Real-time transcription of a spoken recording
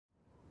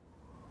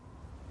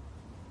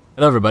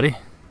Hello everybody,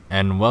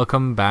 and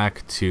welcome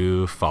back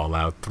to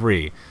Fallout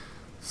 3.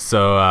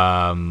 So,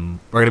 we're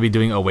going to be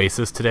doing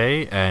Oasis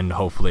today, and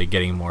hopefully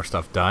getting more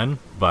stuff done,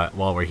 but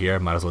while we're here,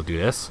 might as well do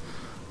this.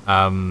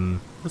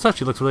 This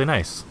actually looks really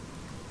nice.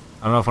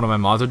 I don't know if one of my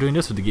mods are doing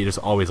this, or the game just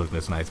always looks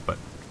this nice, but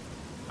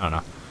I don't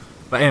know.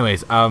 But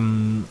anyways,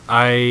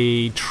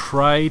 I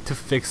tried to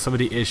fix some of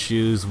the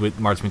issues with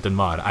Martigen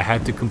mod. I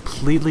had to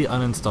completely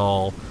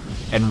uninstall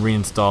and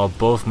reinstall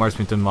both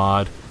Martigen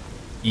mod,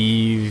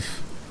 Eve,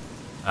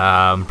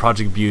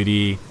 Project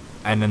Beauty,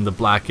 and then the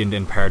Blackened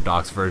and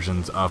Paradox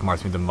versions of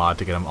Martigen mod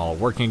to get them all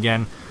working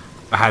again.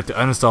 I had to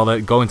uninstall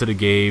it, go into the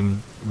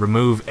game,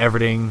 remove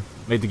everything,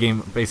 made the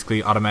game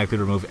basically automatically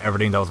remove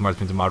everything that was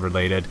Martigen mod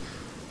related,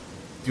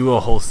 do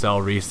a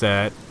wholesale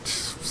reset,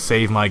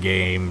 save my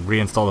game,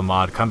 reinstall the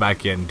mod, come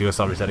back in, do a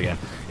cell reset again.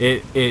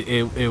 It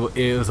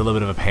was a little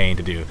bit of a pain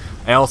to do.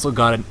 I also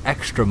got an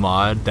extra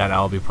mod that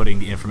I'll be putting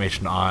the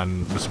information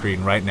on the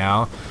screen right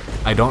now.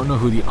 I don't know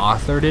who the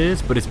author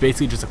is, but it's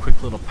basically just a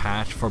quick little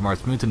patch for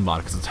Martigen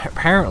mod, because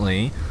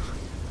apparently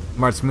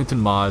Martigen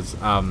mod's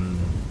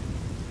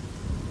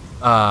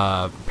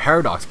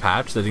Paradox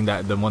patch, I think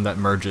that the one that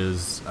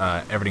merges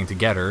everything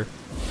together,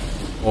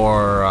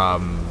 or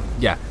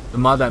yeah, the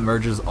mod that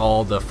merges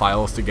all the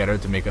files together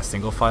to make a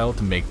single file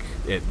to make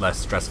it less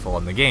stressful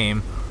in the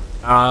game,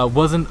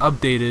 wasn't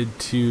updated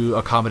to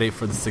accommodate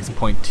for the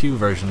 6.2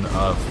 version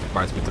of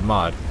Martigen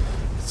mod.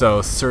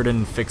 So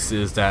certain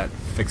fixes that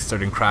fix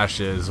certain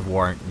crashes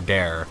weren't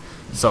there.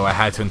 So I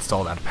had to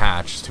install that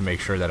patch to make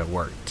sure that it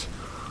worked.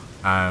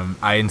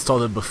 I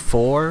installed it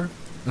before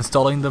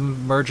installing the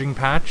merging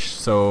patch,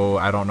 so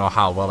I don't know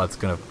how well that's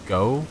gonna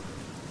go.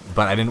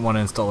 But I didn't want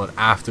to install it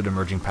after the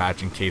merging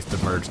patch in case the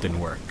merge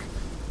didn't work.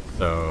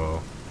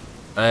 So,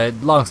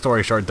 long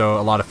story short though,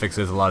 a lot of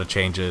fixes, a lot of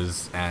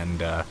changes,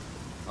 and a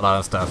lot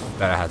of stuff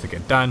that I had to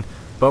get done.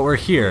 But we're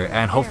here,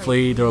 and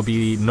hopefully there will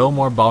be no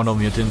more abominable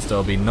mutants, there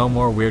will be no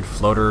more weird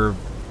floater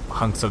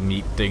hunks of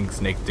meat things,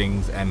 snake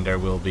things, and there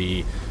will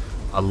be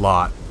a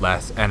lot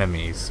less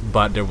enemies.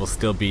 But there will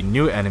still be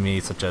new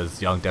enemies such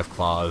as young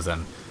deathclaws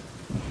and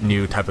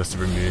new type of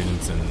super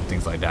mutants and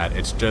things like that.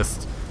 It's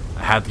just,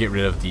 I had to get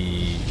rid of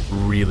the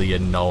really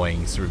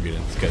annoying super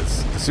mutants,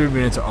 because the super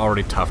mutants are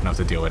already tough enough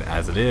to deal with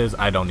as it is.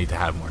 I don't need to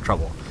have more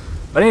trouble.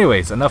 But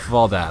anyways, enough of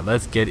all that.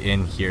 Let's get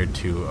in here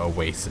to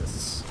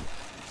Oasis.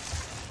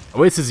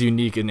 Oasis is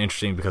unique and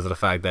interesting because of the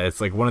fact that it's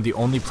like one of the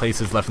only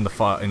places left in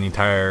the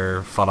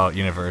entire Fallout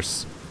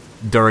universe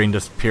during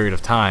this period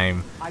of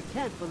time. I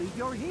can't believe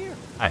you're here.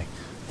 Hi.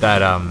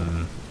 That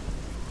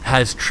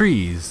has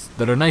trees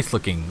that are nice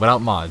looking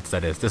without mods.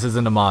 That is, this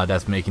isn't a mod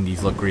that's making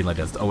these look green like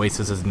this.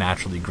 Oasis is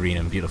naturally green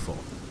and beautiful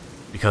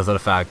because of the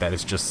fact that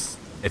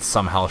it's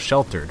somehow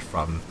sheltered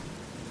from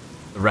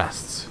the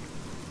rest,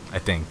 I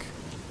think.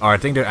 Or I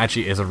think there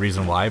actually is a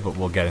reason why, but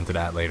we'll get into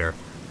that later.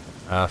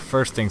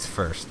 First things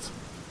first.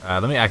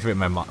 Let me activate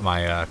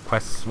my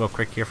quests real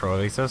quick here for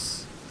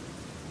Oasis.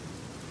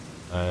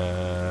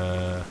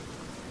 Oh,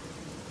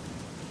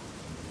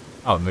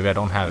 maybe I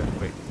don't have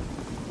it. Wait.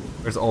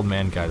 Where's the old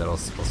man guy that I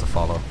was supposed to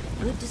follow?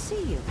 Good to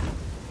see you.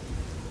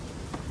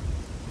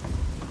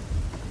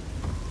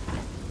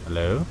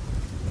 Hello?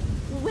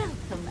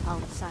 Welcome,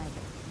 outsider.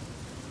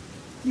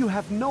 You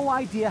have no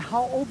idea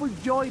how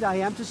overjoyed I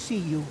am to see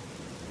you.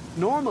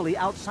 Normally,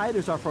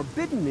 outsiders are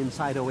forbidden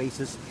inside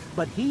Oasis,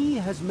 but he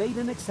has made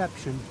an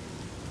exception.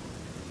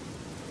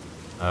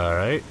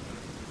 Alright.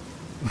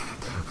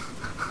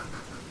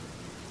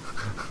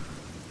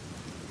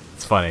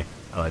 It's funny.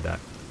 I like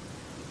that.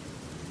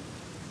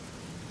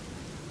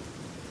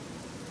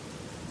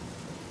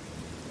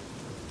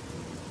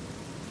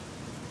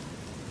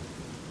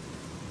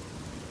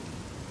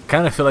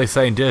 Kind of feel like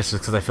saying this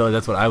just because I feel like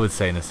that's what I would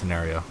say in this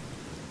scenario.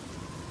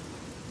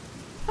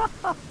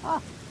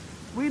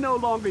 We no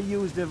longer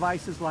use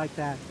devices like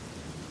that.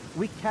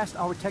 We cast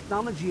our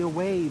technology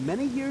away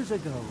many years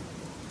ago.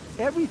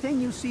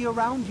 Everything you see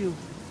around you,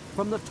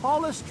 from the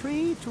tallest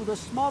tree to the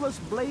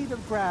smallest blade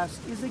of grass,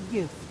 is a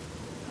gift.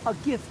 A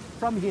gift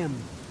from him.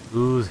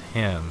 Who's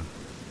him?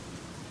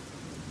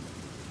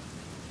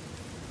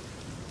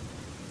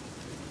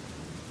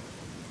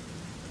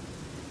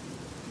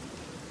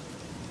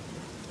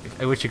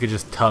 I wish you could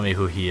just tell me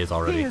who he is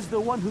already. He is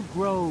the one who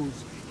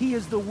grows. He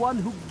is the one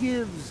who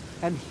gives.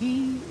 And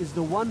he is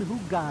the one who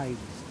guides.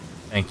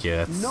 Thank you.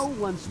 That's no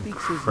one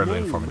speaks his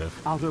incredibly name informative.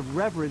 out of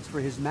reverence for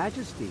his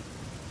majesty.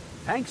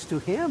 Thanks to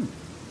him,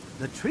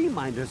 the tree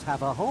minders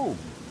have a home.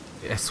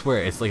 I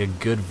swear, it's like a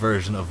good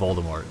version of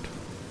Voldemort.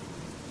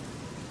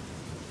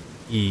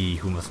 He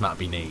who must not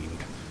be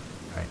named.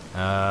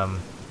 Alright,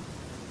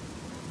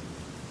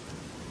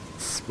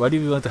 why do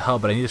you want to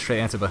help? But I need a straight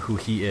answer about who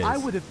he is. I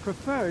would have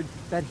preferred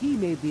that he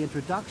made the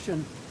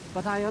introduction,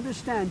 but I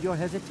understand your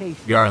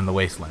hesitation. We are in the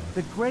wasteland.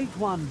 The Great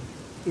One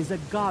is a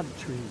god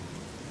tree.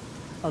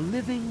 A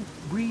living,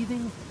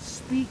 breathing,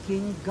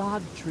 speaking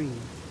god tree.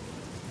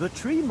 The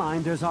tree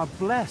minders are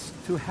blessed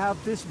to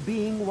have this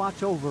being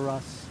watch over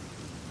us.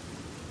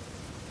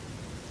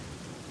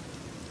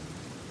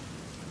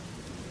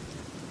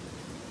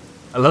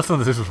 I love some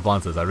of the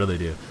responses, I really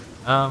do.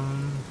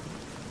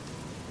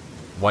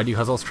 Why do you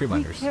hustle tree We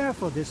minders? care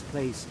for this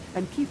place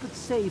and keep it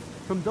safe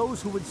from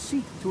those who would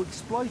seek to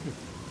exploit it.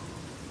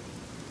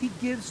 He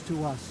gives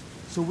to us,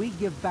 so we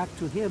give back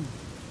to him.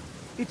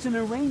 It's an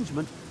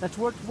arrangement that's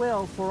worked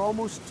well for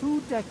almost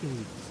 2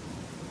 decades.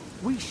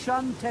 We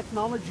shun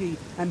technology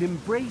and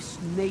embrace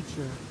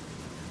nature.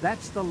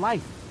 That's the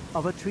life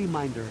of a tree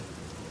minder.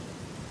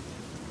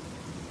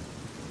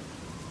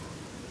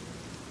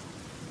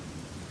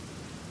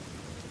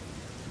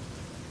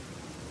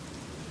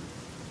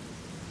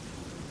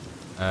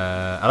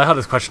 I like how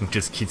this question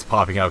just keeps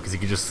popping out because you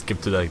can just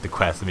skip to like the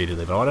quest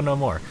immediately, but I want to know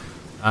more.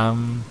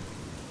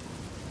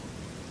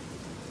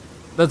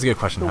 That's a good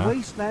question, The huh?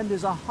 wasteland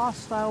is a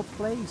hostile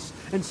place,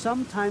 and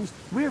sometimes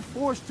we're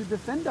forced to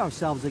defend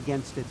ourselves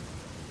against it.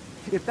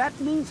 If that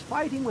means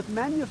fighting with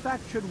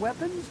manufactured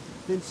weapons,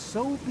 then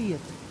so be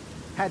it.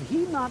 Had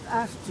he not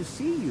asked to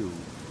see you,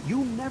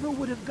 you never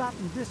would have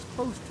gotten this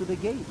close to the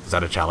gate. Is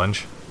that a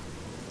challenge?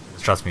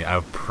 Trust me,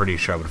 I'm pretty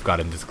sure I would have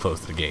gotten this close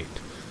to the gate.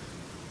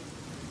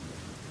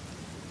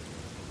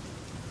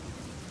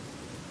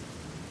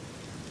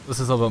 This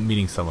is all about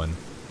meeting someone.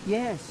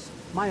 Yes,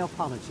 my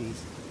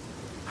apologies.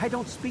 I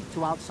don't speak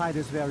to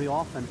outsiders very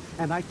often,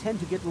 and I tend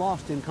to get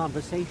lost in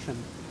conversation.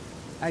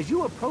 As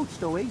you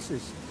approached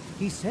Oasis,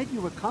 he said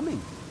you were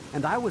coming,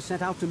 and I was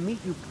sent out to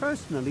meet you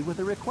personally with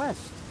a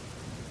request.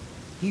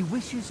 He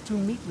wishes to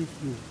meet with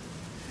you.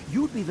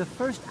 You'd be the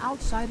first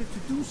outsider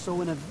to do so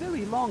in a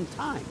very long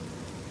time.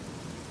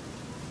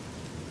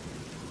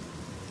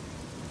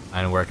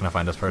 And where can I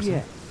find this person?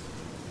 Yes,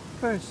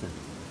 person.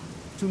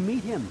 To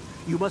meet him,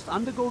 you must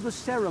undergo the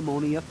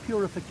ceremony of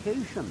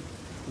purification.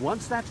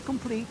 Once that's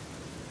complete,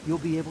 you'll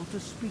be able to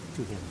speak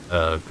to him.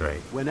 Oh,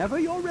 great. Whenever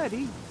you're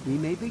ready, we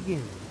may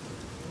begin.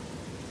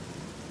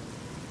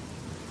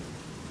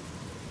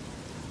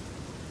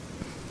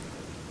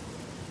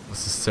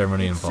 What's the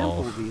ceremony It's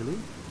involve? simple, really.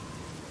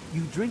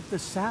 You drink the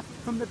sap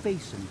from the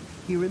basin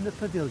here in the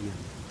pavilion.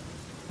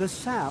 The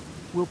sap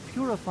will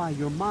purify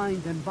your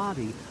mind and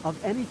body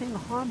of anything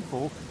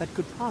harmful that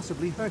could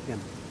possibly hurt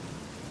him.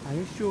 I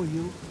assure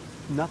you,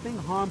 nothing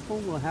harmful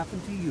will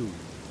happen to you.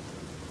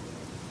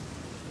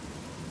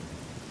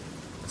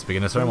 Let's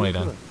begin the ceremony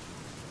Very then. good.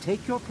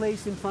 Take your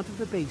place in front of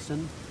the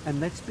basin, and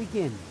let's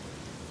begin.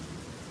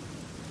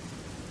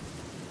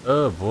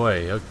 Oh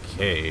boy,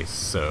 okay,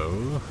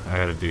 so I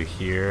gotta do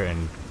here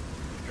and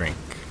drink.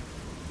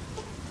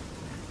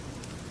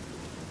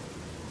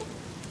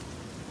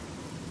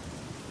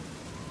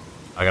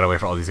 I gotta wait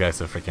for all these guys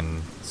to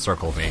freaking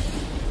circle me.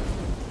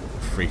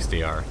 Freaks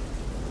they are.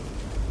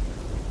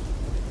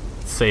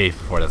 Save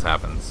before this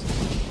happens.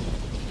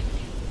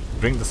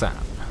 Drink the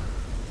sap.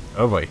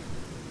 Oh boy.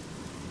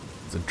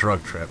 It's a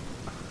drug trip.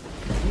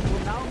 You will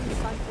now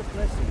recite the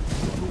blessing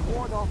to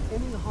ward off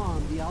any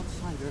harm the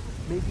outsider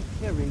may be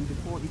carrying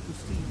before he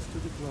proceeds to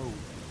the grove.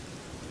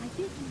 I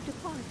bid you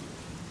depart,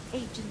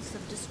 agents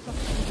of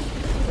destruction,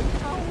 through the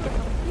power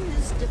of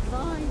his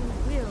divine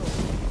will.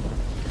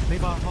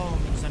 Leave our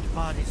homes and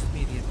bodies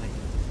immediately.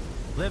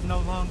 Live no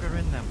longer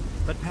in them,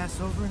 but pass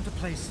over into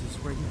places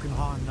where you can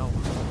harm no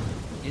one.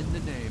 In the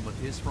name of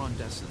his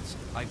frondescence,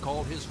 I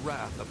call his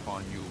wrath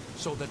upon you,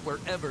 so that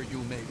wherever you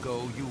may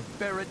go, you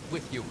bear it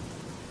with you.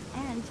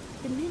 And,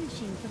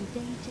 diminishing from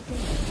day to day,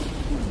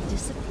 you will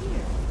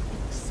disappear,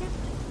 except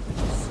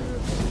to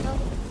serve the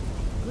health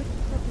and good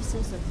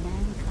purposes of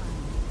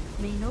mankind.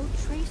 May no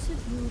trace of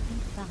you be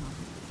found.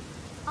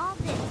 All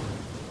this,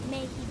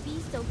 may he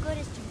be so good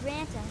as to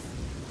grant us,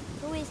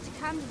 who is to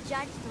come to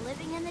judge the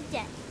living and the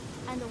dead,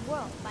 and the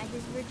world by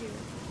his verdure.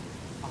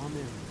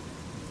 Amen.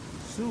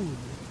 Soon,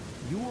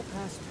 you will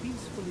pass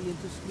peacefully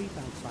into sleep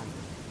outside.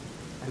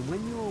 And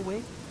when you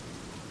awake,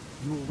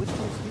 you will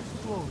witness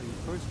his glory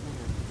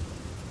firsthand.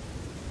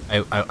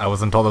 I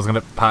wasn't told I was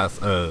gonna pass.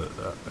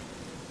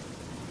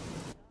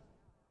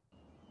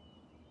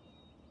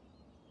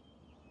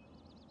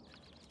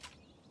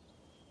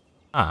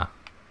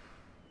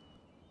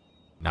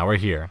 Now we're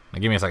here. Now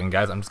give me a second,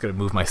 guys. I'm just gonna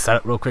move my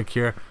setup real quick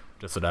here,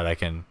 just so that I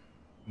can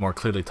more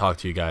clearly talk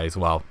to you guys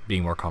while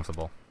being more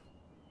comfortable.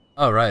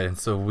 Alright, and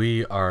so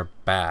we are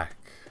back.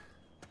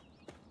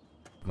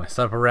 My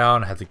setup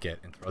around, I had to get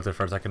interrupted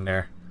for a second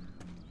there.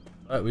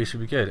 But we should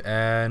be good.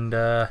 And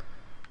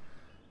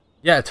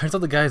yeah, it turns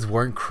out the guys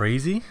weren't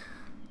crazy.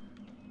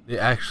 They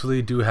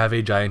actually do have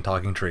a giant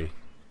talking tree.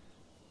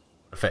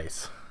 A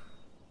face.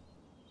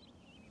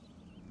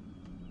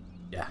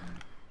 Yeah.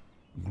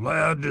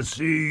 Glad to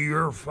see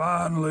you're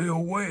finally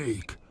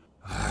awake.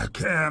 I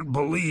can't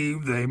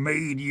believe they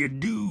made you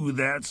do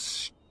that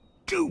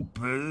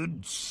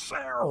stupid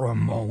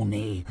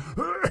ceremony.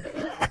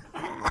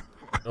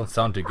 Don't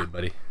sound too good,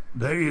 buddy.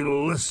 They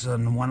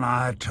listen when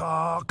I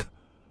talk,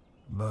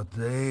 but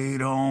they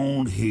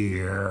don't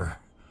hear.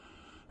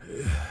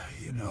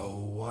 You know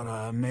what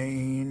I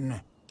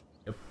mean?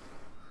 Yep.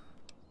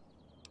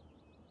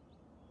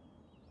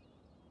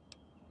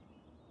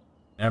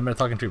 Never met a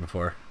talking tree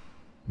before.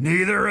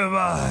 Neither have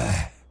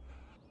I.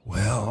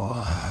 Well,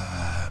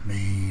 I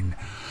mean,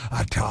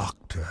 I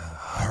talked to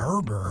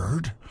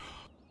Herbert,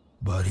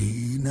 but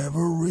he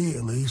never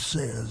really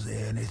says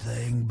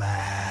anything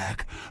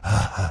back.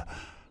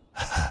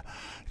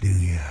 Do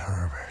you,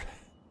 Herbert?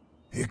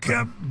 He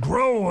kept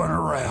growing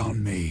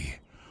around me.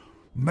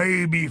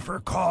 Maybe for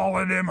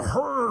calling him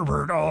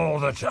Herbert all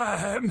the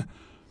time.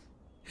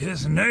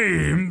 His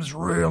name's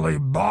really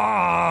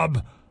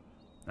Bob.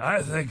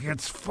 I think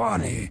it's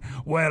funny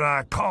when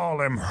I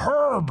call him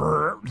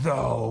Herbert,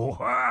 though.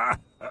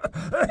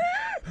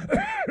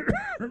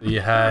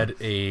 You had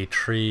a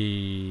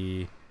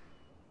tree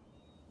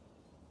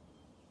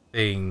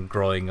thing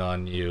growing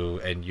on you,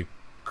 and it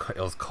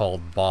was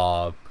called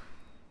Bob.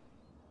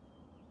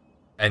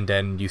 And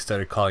then you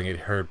started calling it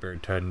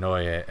Herbert to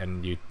annoy it,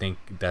 and you think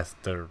that's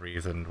the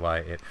reason why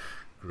it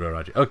grew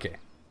around you. Okay.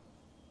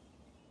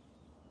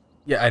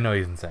 Yeah, I know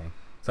he's insane.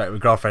 Sorry, my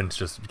girlfriend's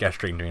just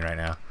gesturing to me right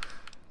now.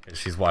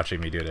 She's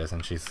watching me do this,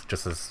 and she's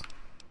just as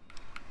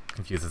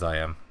confused as I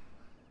am.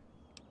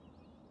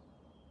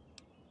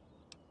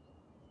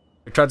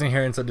 I tried to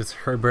hear and said this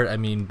Herbert, I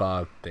mean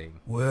Bob thing.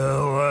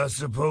 Well, I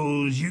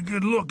suppose you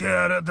could look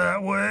at it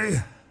that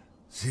way.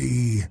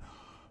 See,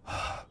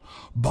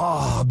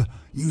 Bob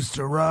used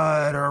to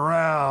ride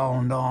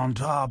around on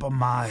top of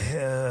my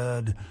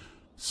head,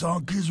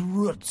 sunk his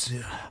roots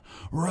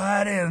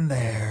right in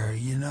there,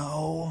 you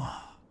know.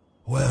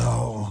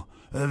 Well,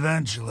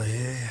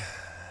 eventually,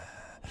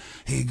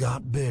 he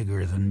got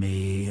bigger than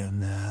me,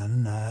 and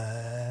then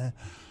I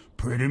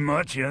pretty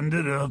much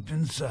ended up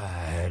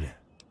inside.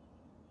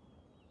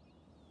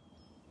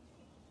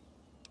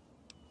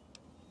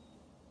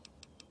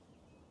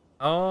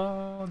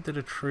 Oh, did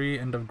a tree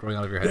end up growing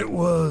out of your head? It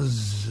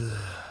was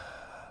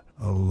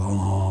a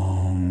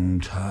long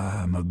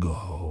time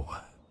ago.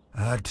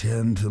 I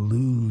tend to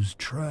lose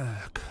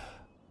track.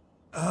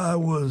 I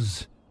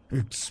was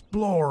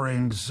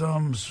exploring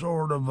some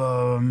sort of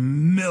a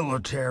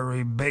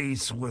military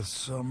base with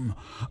some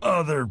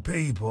other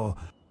people.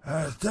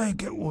 I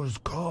think it was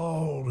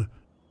called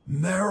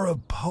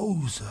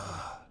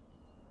Mariposa.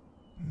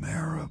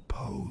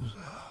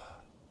 Mariposa.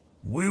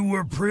 We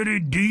were pretty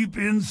deep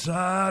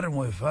inside, and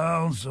we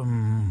found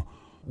some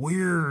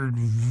weird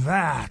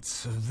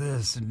vats of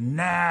this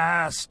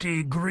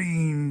nasty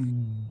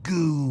green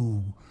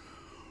goo.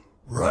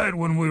 Right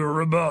when we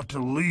were about to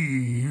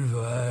leave,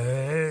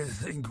 I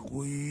think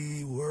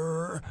we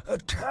were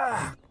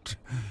attacked.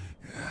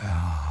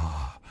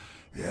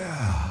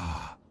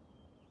 Yeah.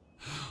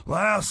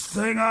 Last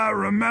thing I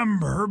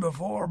remember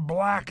before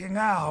blacking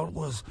out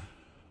was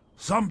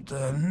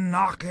something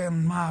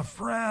knocking my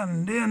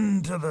friend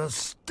into the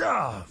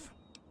stuff.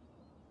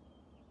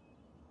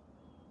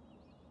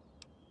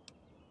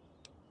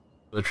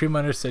 The tree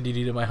miner said you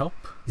needed my help?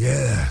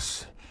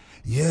 Yes,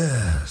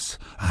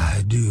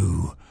 I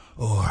do.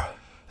 Or,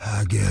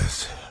 I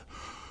guess,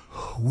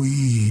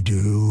 we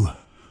do.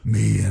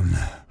 Me and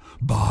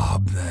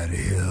Bob, that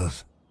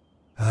is.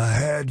 I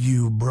had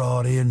you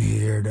brought in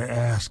here to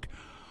ask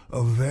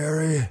a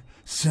very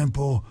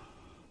simple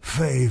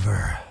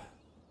favor.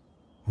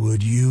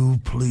 Would you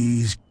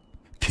please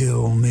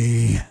kill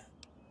me?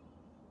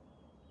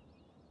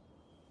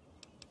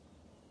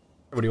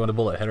 What do you want a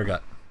bullet, head or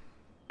gut?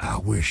 I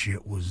wish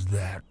it was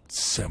that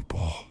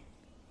simple.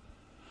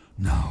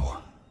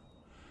 No.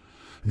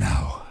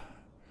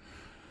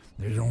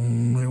 There's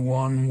only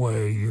one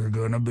way you're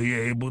gonna be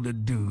able to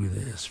do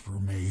this for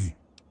me.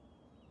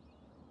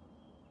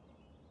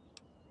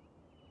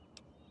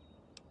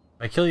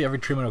 If I kill you, every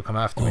tree miner will come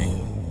after me.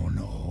 Oh,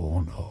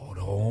 no,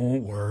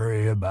 don't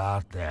worry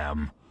about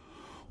them.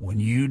 When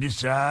you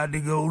decide to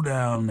go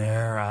down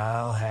there,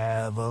 I'll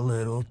have a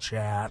little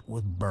chat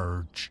with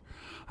Birch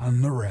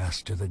and the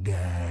rest of the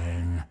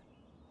gang.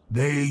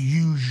 They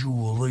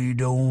usually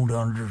don't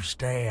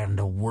understand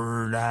a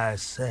word I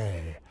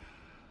say,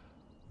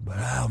 but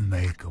I'll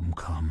make them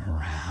come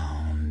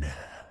around.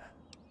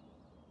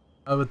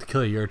 I would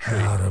kill you, you're a tree.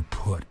 How to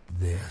put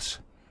this?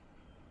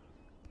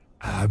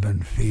 I've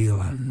been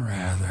feeling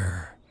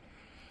rather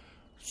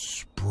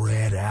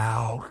spread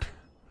out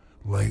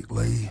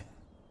lately.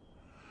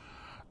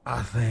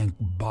 I think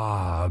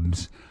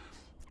Bob's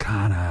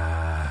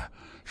kinda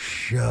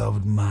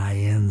shoved my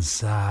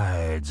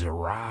insides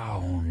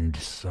around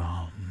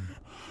some.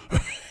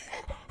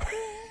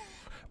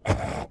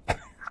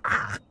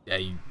 Yeah,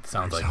 you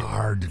sound like it. It's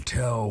hard to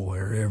tell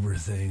where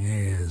everything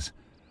is,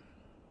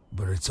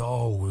 but it's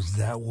always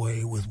that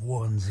way with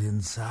one's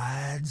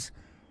insides,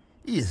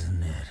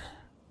 isn't it?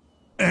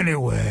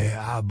 Anyway,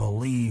 I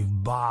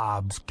believe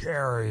Bob's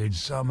carried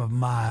some of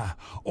my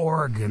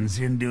organs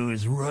into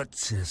his root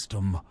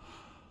system.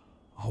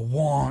 I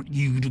want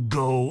you to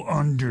go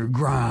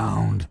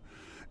underground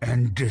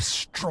and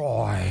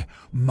destroy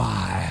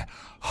my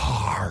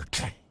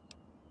heart.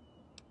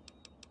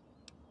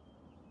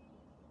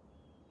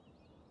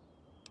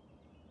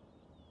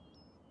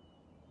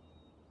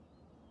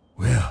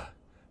 Well,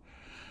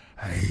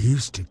 I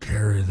used to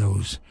carry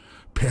those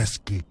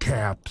pesky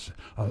caps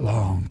a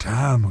long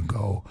time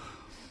ago,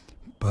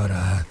 but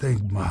I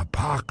think my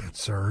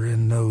pockets are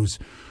in those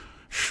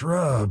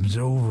shrubs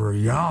over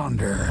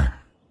yonder.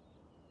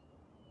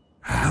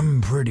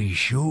 I'm pretty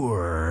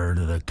sure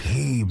the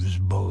caves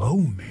below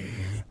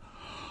me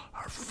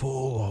are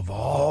full of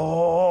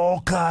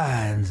all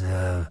kinds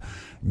of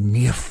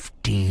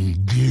nifty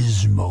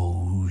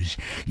gizmos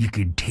you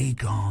could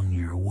take on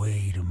your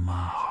way to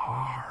my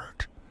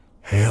heart.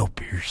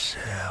 Help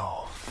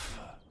yourself.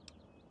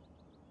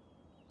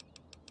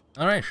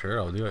 Alright, sure,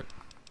 I'll do it.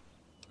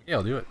 Yeah,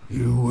 I'll do it.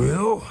 You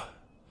will?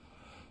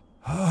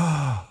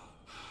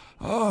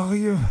 Oh,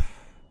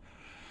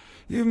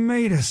 you've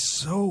made us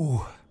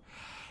so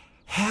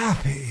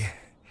happy.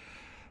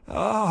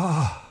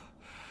 Oh,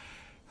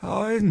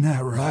 isn't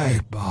that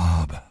right,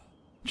 Bob?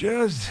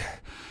 Just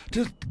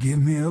give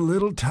me a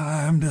little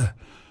time to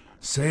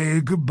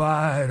say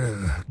goodbye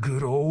to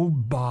good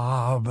old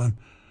Bob, and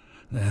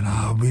then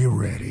I'll be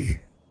ready.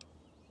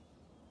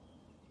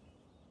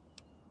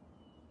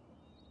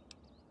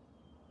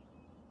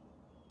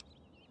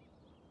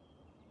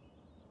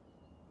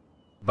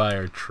 By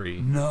our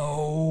tree.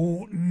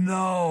 No.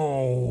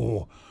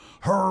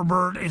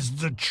 Herbert is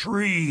the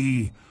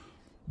tree.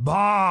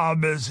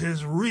 Bob is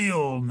his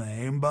real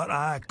name, but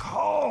I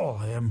call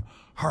him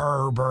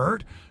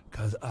Herbert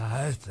because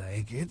I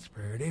think it's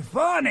pretty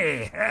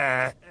funny.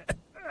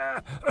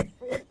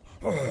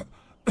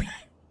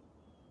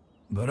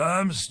 But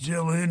I'm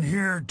still in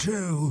here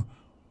too.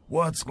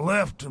 What's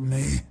left of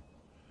me?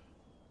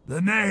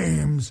 The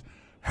name's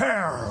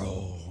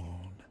Harold.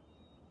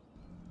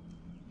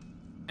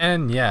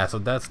 And yeah, so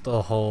that's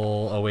the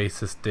whole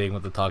Oasis thing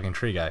with the talking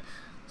tree guy.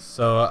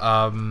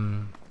 So,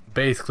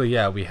 basically,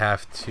 yeah, we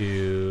have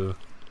to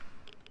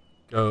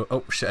go...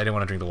 Oh, shit, I didn't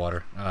want to drink the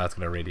water. Oh, that's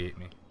going to radiate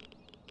me.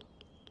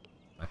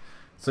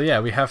 So yeah,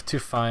 we have to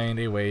find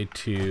a way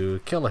to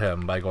kill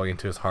him by going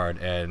into his heart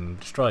and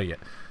destroying it.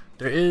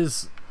 There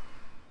is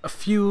a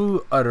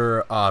few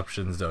other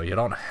options, though. You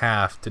don't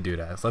have to do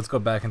that. So let's go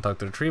back and talk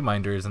to the tree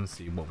minders and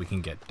see what we can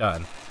get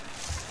done.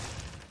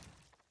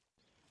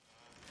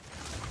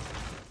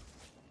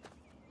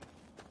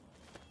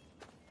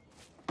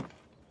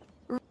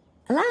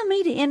 Allow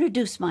me to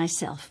introduce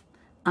myself.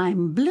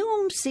 I'm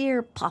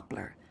Bloomseer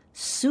Poplar,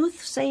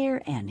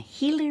 soothsayer and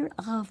healer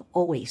of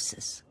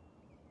Oasis.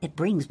 It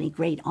brings me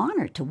great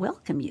honor to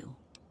welcome you.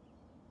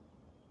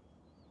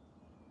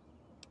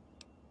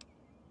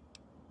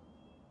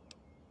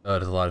 Oh,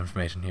 there's a lot of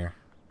information here.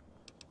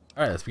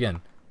 Alright, let's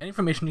begin. Any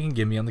information you can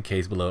give me on the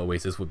caves below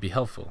Oasis would be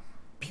helpful.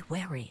 Be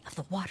wary of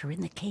the water in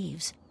the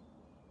caves.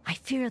 I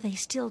fear they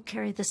still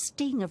carry the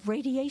sting of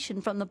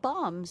radiation from the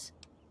bombs.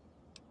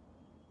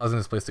 How's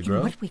this place to grow?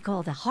 In what we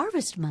call the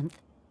harvest month,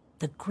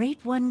 the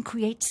Great One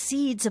creates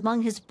seeds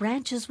among his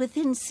branches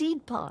within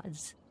seed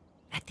pods.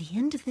 At the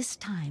end of this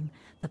time,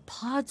 the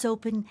pods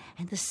open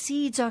and the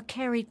seeds are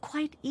carried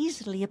quite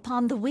easily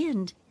upon the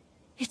wind.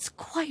 It's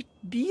quite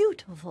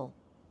beautiful.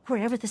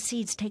 Wherever the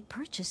seeds take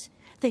purchase,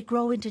 they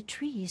grow into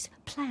trees,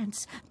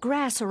 plants,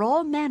 grass, or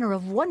all manner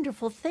of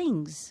wonderful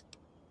things.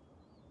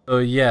 So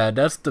yeah,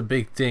 that's the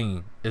big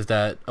thing, is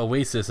that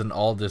Oasis and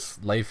all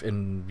this life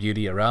and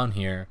beauty around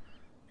here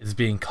is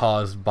being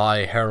caused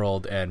by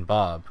Harold and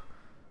Bob,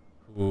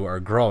 who are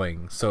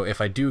growing. So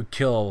if I do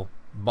kill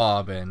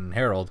Bob and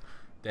Harold,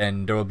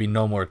 then there will be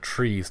no more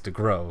trees to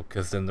grow,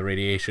 because then the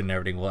radiation and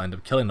everything will end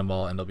up killing them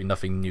all, and there'll be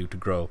nothing new to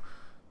grow,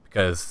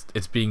 because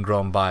it's being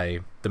grown by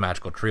the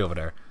magical tree over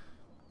there.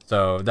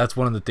 So that's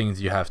one of the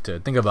things you have to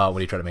think about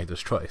when you try to make this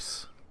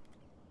choice.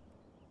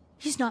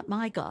 He's not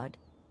my god.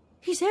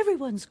 He's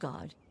everyone's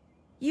god.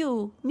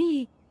 You,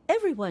 me,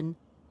 everyone.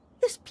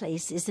 This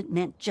place isn't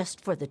meant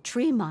just for the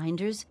tree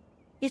minders.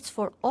 It's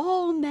for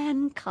all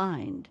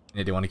mankind.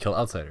 Yeah, they want to kill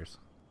outsiders.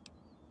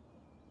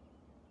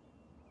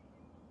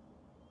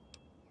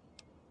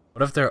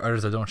 What if there are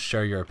others that don't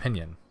share your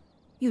opinion?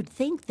 You'd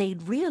think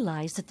they'd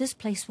realize that this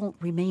place won't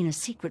remain a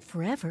secret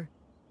forever.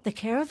 The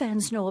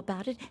caravans know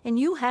about it, and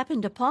you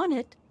happened upon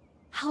it.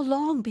 How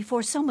long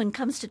before someone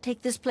comes to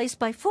take this place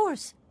by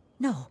force?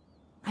 No,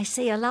 I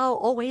say allow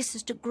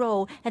Oasis to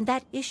grow, and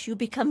that issue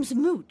becomes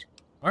moot.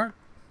 What?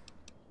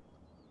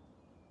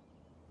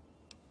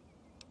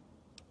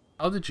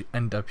 How did you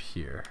end up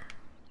here?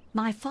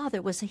 My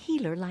father was a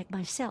healer like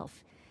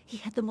myself. He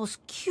had the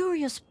most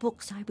curious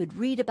books I would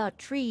read about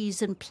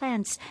trees and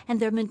plants and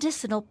their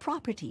medicinal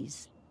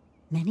properties.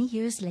 Many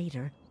years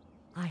later,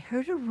 I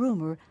heard a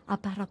rumor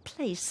about a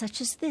place such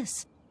as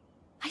this.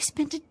 I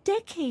spent a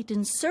decade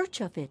in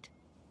search of it.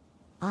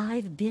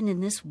 I've been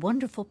in this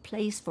wonderful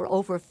place for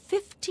over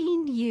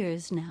 15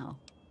 years now.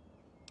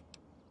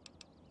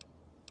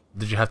 What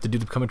did you have to do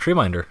to become a tree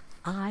minder?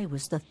 I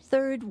was the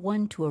third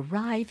one to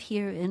arrive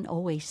here in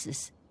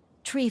Oasis.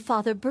 Tree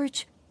Father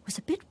Birch was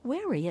a bit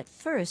wary at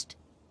first,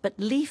 but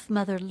Leaf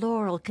Mother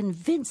Laurel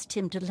convinced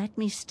him to let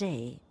me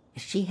stay.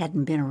 If she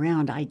hadn't been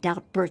around, I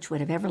doubt Birch would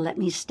have ever let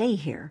me stay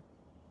here.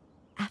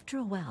 After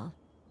a while,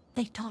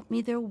 they taught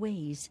me their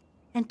ways,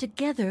 and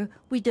together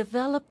we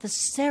developed the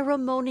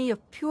ceremony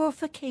of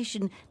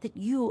purification that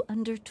you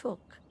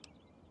undertook.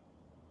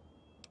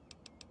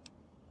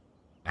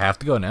 I have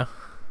to go now.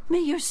 May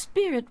your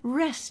spirit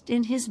rest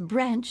in his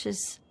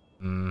branches.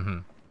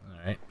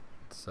 Alright,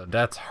 so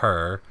that's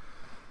her.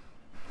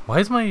 Why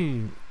is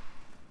my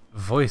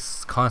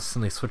voice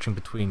constantly switching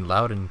between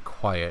loud and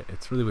quiet?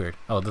 It's really weird.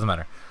 Oh, it doesn't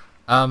matter.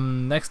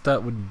 Next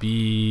up would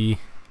be...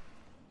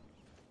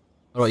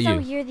 What about you?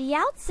 So you're the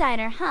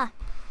outsider, huh?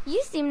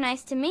 You seem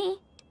nice to me.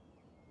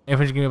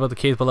 Anything you can give me about the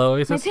caves below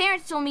Oasis? My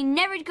parents told me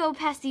never to go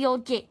past the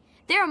old gate.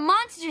 There are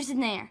monsters in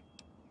there.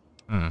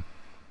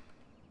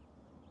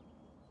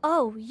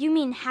 Oh, you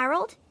mean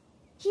Harold?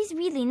 He's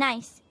really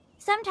nice.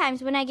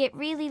 Sometimes when I get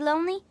really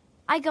lonely,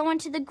 I go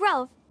into the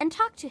grove and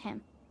talk to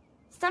him.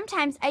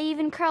 Sometimes I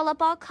even curl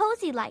up all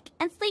cozy-like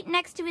and sleep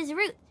next to his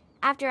roots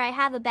after I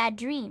have a bad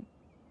dream.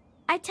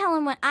 I tell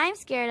him what I'm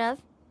scared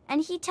of,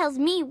 and he tells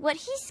me what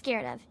he's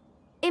scared of.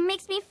 It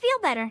makes me feel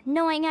better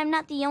knowing I'm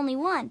not the only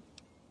one.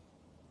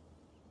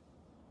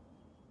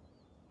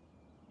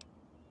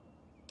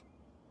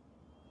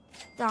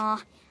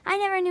 Aw, I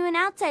never knew an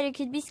outsider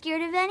could be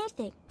scared of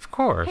anything. Of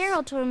course.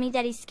 Harold told me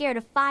that he's scared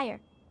of fire.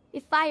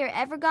 If fire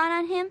ever got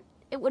on him,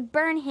 it would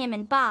burn him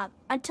and Bob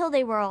until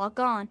they were all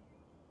gone.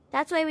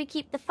 That's why we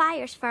keep the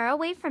fires far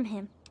away from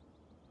him.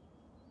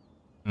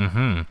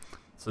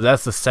 So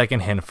that's the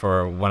second hint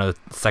for one of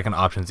the second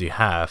options you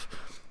have.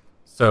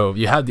 So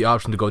you have the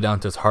option to go down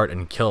to his heart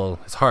and kill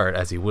his heart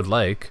as he would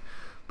like.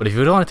 But if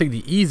you don't want to take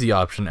the easy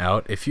option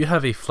out, if you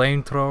have a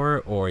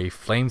flamethrower or a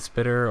flame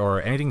spitter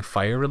or anything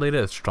fire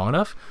related that's strong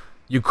enough,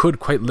 you could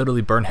quite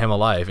literally burn him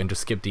alive and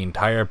just skip the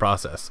entire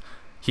process.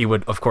 He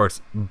would, of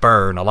course,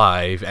 burn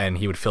alive and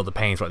he would feel the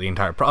pain throughout the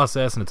entire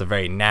process, and it's a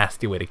very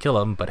nasty way to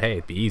kill him, but hey,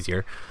 it'd be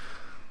easier.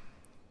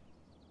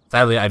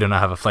 Sadly, I do not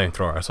have a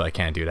flamethrower, so I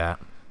can't do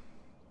that.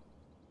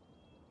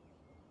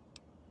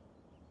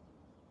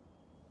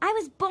 I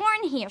was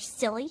born here,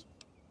 silly.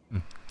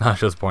 Ah,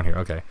 she was born here,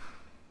 okay.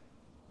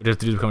 What do you have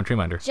to do to become a tree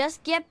minder?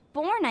 Just get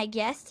born, I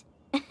guess.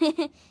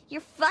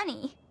 You're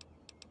funny.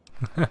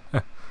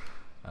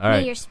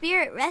 Alright. May your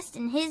spirit rest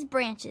in his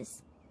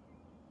branches.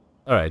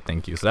 Alright,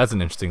 thank you. So that's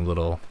an interesting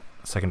little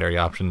secondary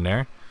option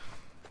there.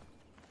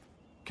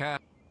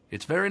 Cat,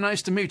 it's very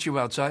nice to meet you,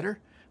 outsider.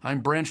 I'm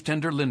Branch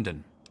Tender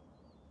Linden.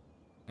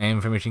 Any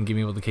information you can give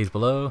me about the case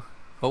below?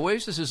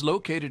 Oasis is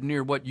located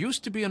near what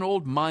used to be an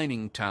old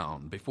mining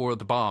town before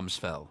the bombs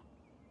fell.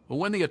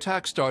 When the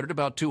attack started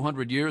about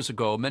 200 years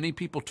ago, many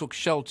people took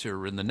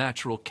shelter in the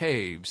natural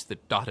caves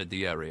that dotted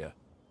the area.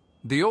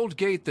 The old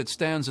gate that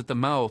stands at the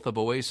mouth of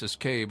Oasis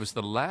Cave was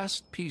the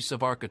last piece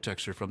of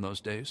architecture from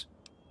those days.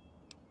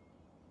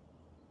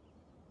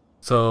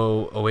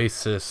 So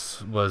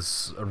Oasis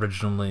was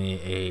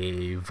originally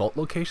a vault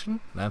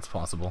location? That's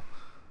possible.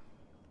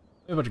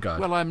 What about God?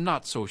 Well, I'm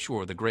not so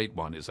sure the Great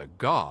One is a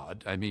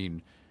god. I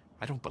mean,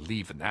 I don't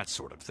believe in that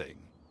sort of thing.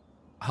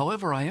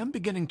 However, I am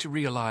beginning to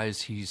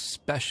realize he's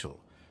special.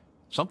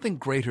 Something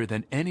greater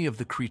than any of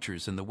the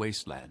creatures in the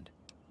wasteland.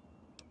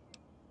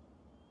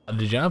 How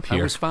did you jump here?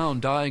 I was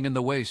found dying in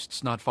the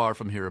wastes not far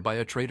from here by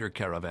a trader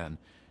caravan.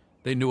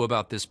 They knew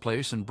about this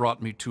place and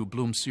brought me to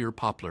Bloomseer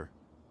Poplar.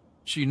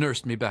 She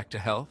nursed me back to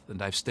health,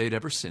 and I've stayed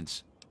ever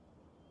since.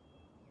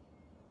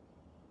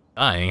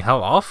 Dying? How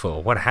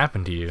awful. What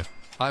happened to you?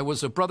 I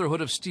was a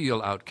Brotherhood of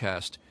Steel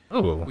outcast.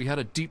 Oh. We had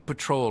a deep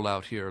patrol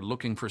out here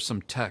looking for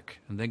some tech,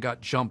 and they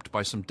got jumped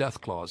by some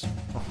Deathclaws.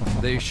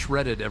 They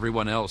shredded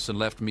everyone else and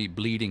left me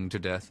bleeding to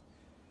death.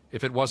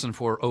 If it wasn't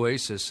for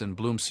Oasis and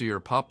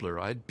Bloomseer Poplar,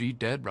 I'd be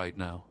dead right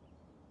now.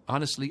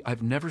 Honestly,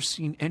 I've never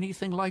seen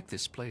anything like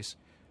this place.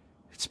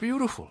 It's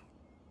beautiful.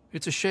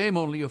 It's a shame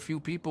only a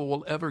few people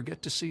will ever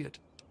get to see it.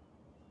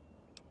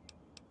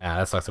 Yeah,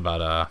 that sucks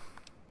about,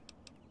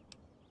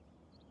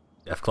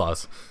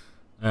 Deathclaws.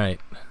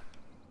 Alright.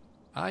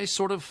 I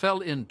sort of fell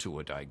into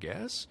it, I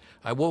guess.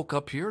 I woke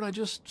up here and I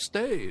just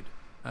stayed.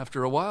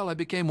 After a while, I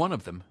became one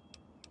of them.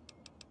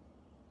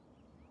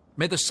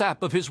 May the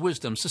sap of his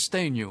wisdom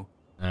sustain you.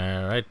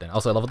 Alright then.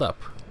 Also, I leveled up.